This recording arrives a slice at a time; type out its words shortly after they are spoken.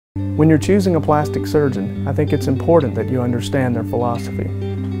When you're choosing a plastic surgeon, I think it's important that you understand their philosophy.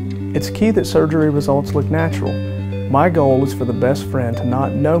 It's key that surgery results look natural. My goal is for the best friend to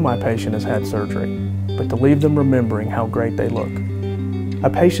not know my patient has had surgery, but to leave them remembering how great they look. A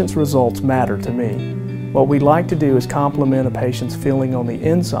patient's results matter to me. What we'd like to do is complement a patient's feeling on the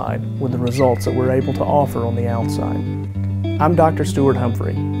inside with the results that we're able to offer on the outside. I'm Dr. Stuart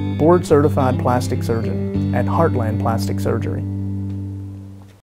Humphrey, board-certified plastic surgeon at Heartland Plastic Surgery.